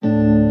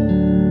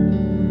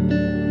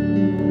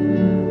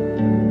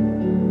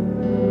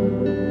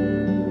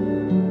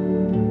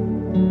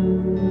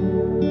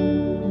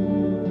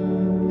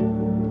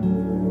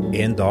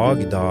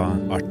dag da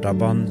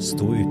Artaban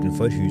sto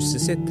utenfor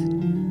huset sitt,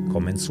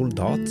 kom en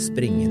soldat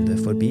springende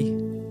forbi.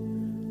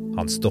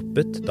 Han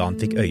stoppet da han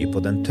fikk øye på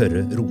den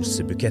tørre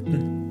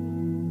rosebuketten.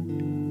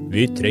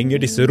 «Vi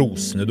trenger disse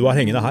rosene du har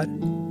hengende her»,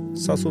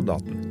 sa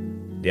soldaten.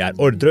 «Det er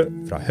ordre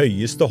fra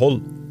høyeste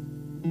hold».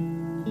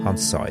 Han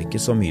sa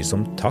ikke så mye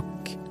som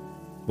takk,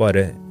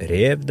 bare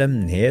rev dem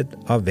ned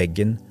av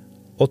veggen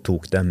og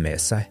tok dem med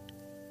seg.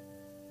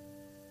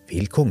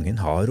 «Vil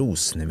kongen ha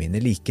rosene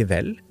mine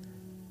likevel?»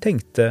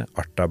 tenkte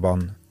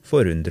Artaban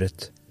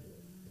forundret.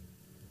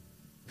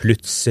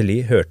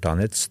 Plutselig hørte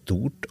han et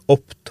stort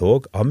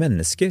opptog av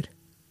mennesker.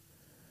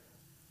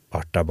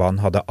 Artaban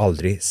hadde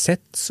aldri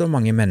sett så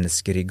mange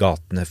mennesker i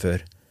gatene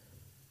før.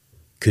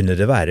 Kunne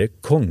det være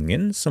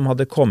kongen som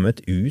hadde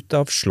kommet ut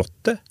av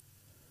slottet?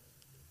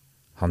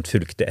 Han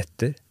fulgte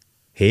etter,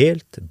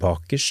 helt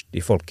bakerst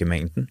i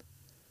folkemengden.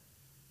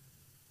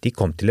 De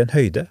kom til en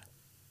høyde.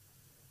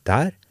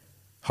 Der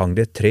hang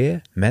det 3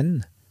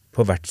 menn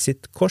på hvert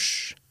sitt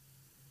kors.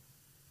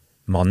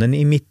 Mannen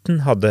i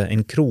midten hadde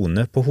en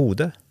krone på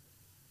hodet.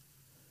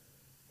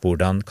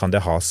 Hvordan kan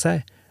det ha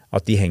seg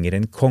at de henger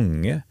en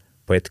konge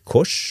på et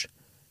kors,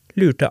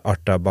 lurte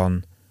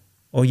Artaban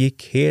og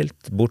gikk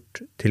helt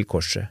bort til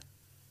korset.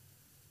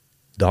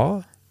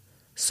 Da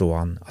så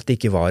han at det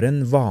ikke var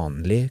en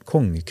vanlig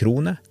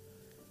kongekrone,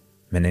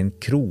 men en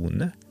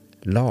krone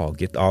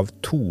laget av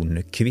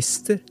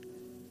tornekvister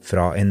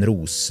fra en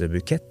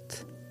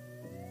rosebukett.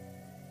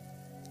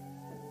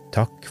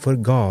 «Takk for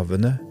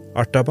gavene,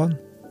 Artaban»,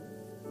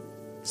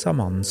 sa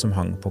mannen som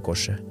hang på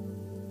korset.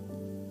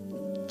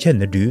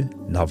 «Kjenner du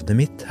navnet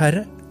mitt,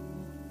 herre?»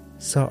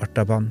 sa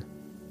Artaban.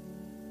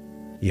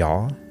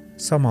 «Ja»,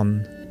 sa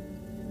mannen.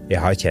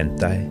 «Jeg har kjent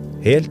deg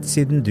helt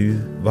siden du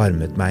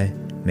varmet meg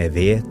med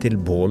ved til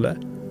bålet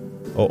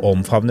og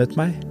omfavnet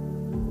meg.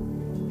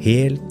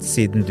 Helt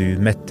siden du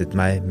mettet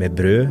meg med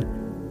brød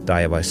da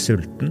jeg var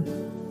sulten.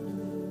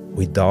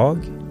 Og i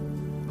dag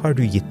har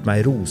du gitt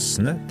meg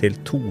rosene til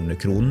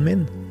tornekronen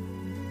min.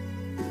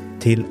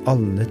 Til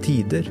alle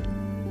tider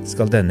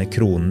skal denne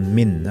kronen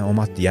minne om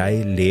at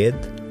jeg led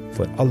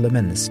for alle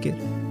mennesker,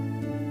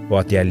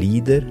 og at jeg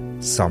lider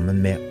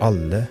sammen med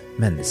alle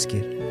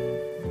mennesker.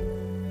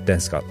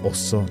 Den skal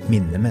også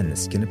minne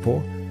menneskene på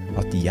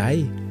at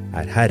jeg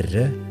er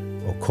herre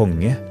og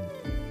konge.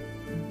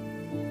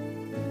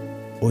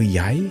 Og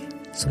jeg,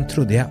 som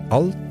trodde jeg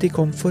alltid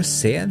kom for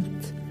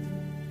sent,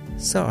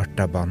 sa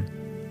Artaban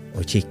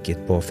og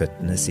kikket på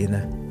føttene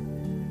sine.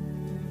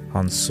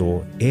 Han så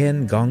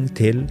en gang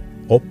til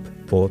opp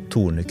på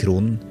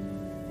tornekronen.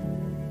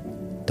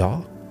 Da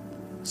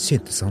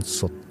syntes han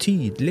så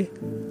tydelig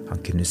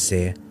han kunne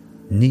se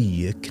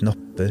nye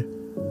knopper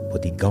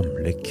på de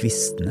gamle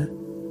kvistene.